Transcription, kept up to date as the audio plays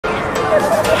Off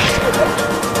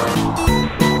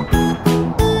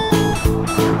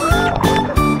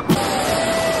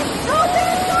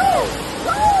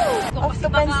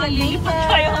to Pennsylvania.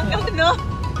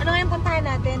 Ano nga yung puntahan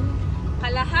natin?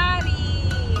 Kalahari.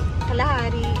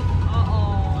 Kalahari.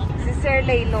 Oo. Si Sir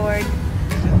Laylord.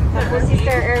 Tapos si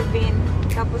Sir Irvin.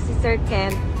 Tapos si Sir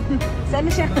Kent. Saan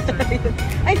na siya?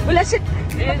 Ay, wala siya.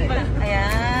 Ayan.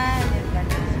 Ayan.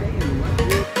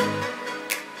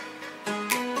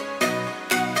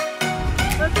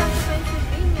 Welcome to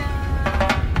Pennsylvania.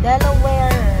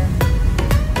 Delaware.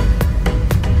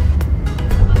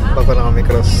 Bago na kami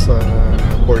cross sa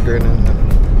border ng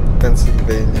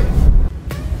Pennsylvania.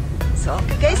 So,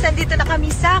 okay guys, nandito na kami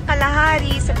sa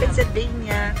Kalahari, sa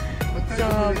Pennsylvania. So,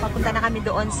 papunta na kami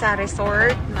doon sa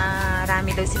resort.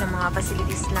 Marami daw silang mga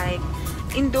facilities like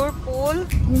indoor pool.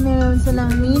 Meron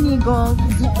silang mini golf,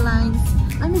 ziplines.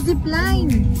 Ano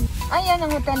zipline? Ayan ang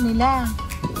hotel nila.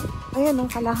 Ayan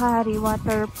ang Kalahari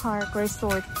Waterpark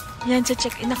Resort. Ayan,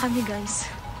 check-in na kami guys.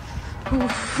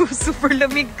 Super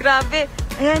lamig, grabe.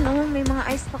 Ayan, may mga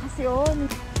ice pa kasi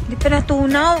Hindi pa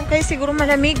natunaw, kaya siguro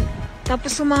malamig.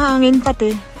 Tapos sumahangin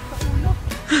pati.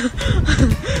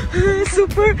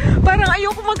 Super, parang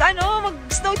ayoko mag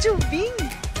snow tubing.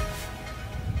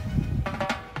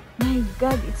 My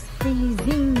God, it's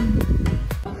freezing.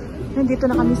 Nandito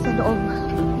na kami sa loob.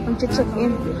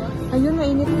 Mag-check-in. Ayun,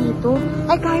 mainit dito.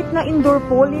 Ay, kahit na indoor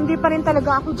pool, hindi pa rin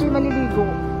talaga ako dyan maliligo.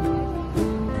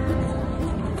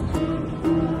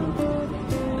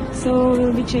 So,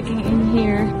 we'll be checking in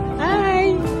here.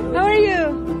 Hi! How are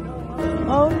you?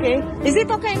 Okay. Is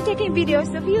it okay I'm taking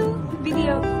videos of you?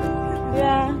 Video?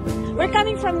 Yeah. We're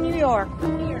coming from New York.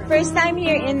 First time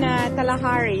here in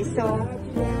Kalahari, so...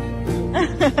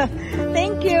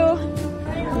 Thank you!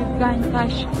 We've gone,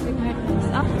 gosh,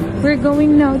 up. We're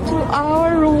going now to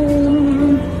our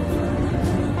room.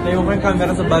 Tayo mo yung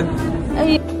camera sa bag.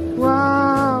 Ay,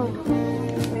 wow!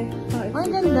 Ay,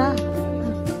 ganda.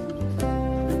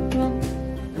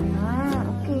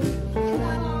 Okay.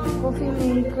 Coffee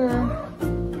maker.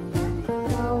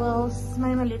 Towels.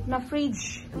 May maliit na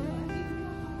fridge.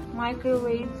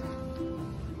 Microwave.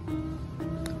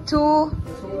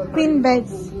 2 queen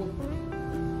beds.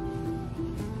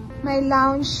 May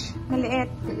lounge. Maliit.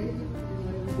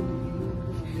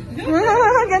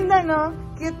 Ganda, no?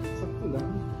 Cute. Sakto lang.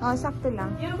 Oh, sakto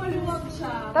lang. Yeah, maluwag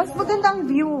siya. Tapos magandang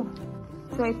view.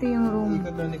 So, ito yung room.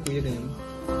 Ikot lang ni Kuya din.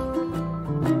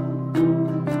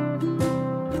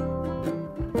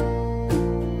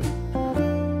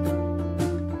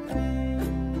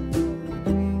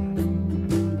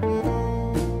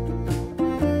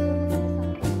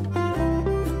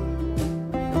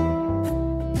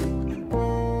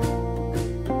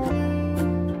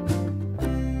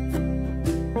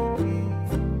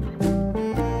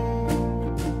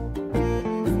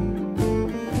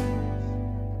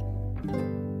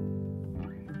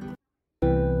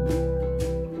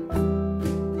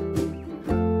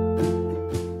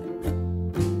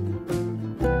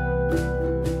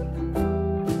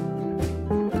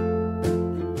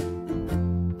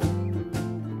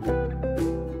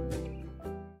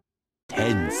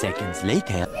 Seconds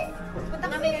later. Punta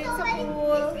kami ngayon sa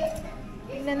pool.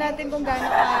 Tingnan natin kung gaano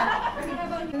ka.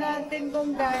 Tingnan natin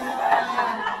kung gaano ka.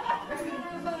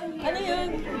 Ano yun?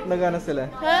 Nagana sila?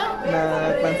 Ha?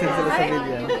 Napansin sila sa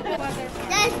video.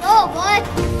 Let's go, boys!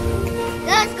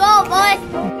 Let's go, boys!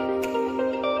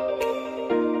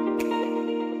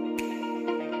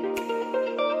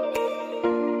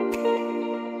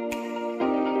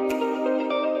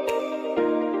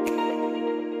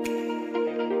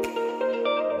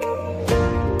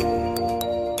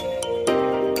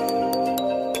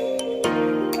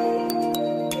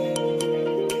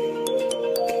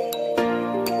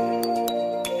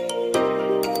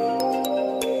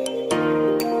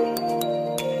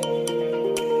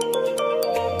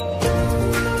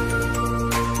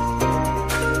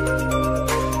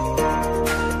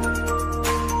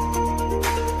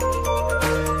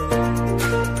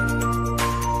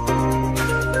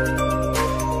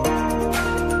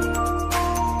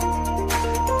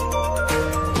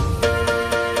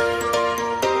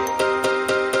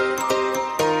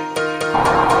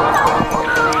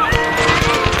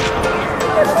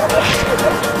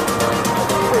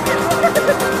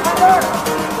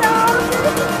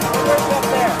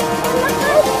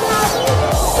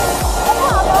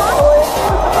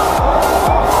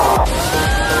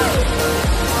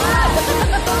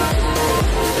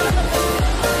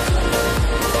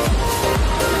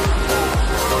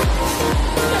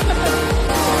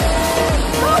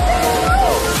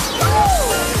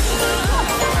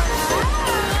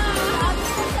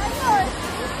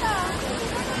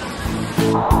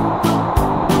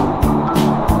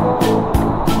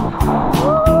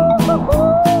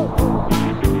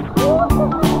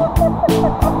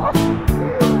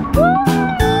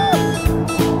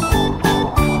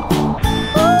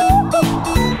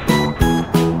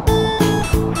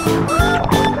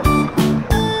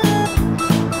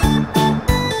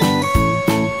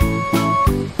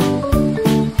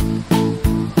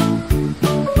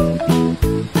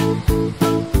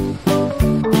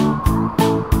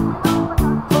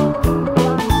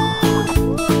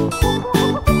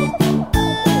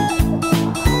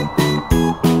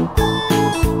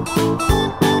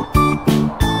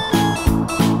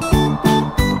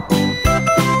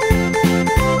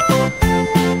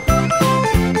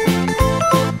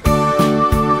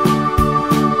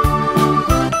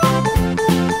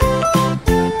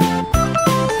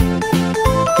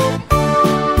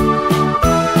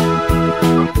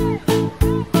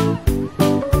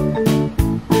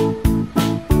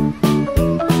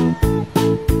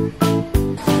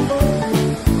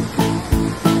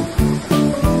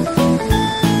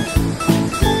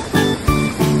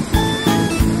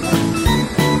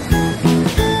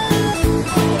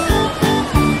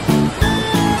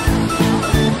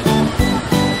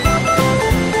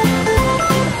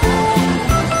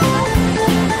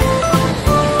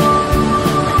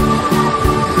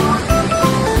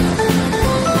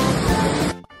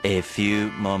 A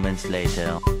few moments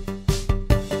later.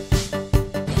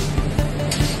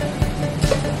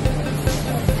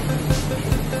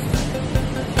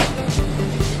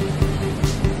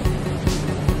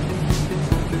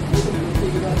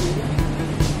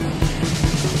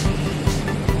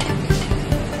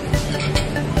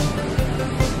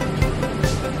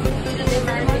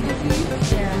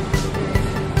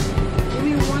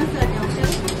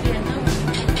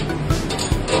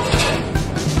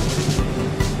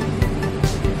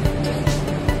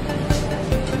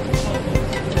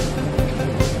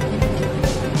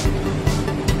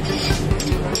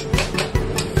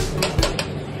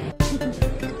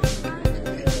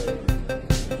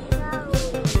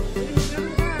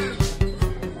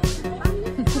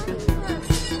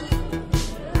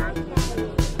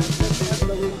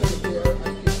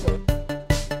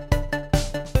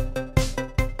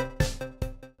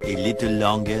 A little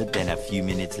longer than a few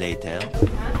minutes later.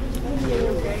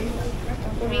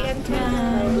 Korean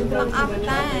time. Pang-up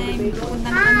time. Pupunta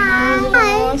na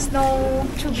kami ng snow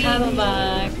tubing.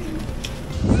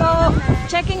 So,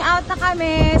 checking out na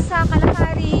kami sa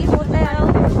Kalahari Hotel.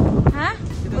 Ha?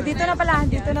 O, dito na pala.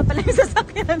 Dito na pala yung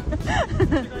sasakyan.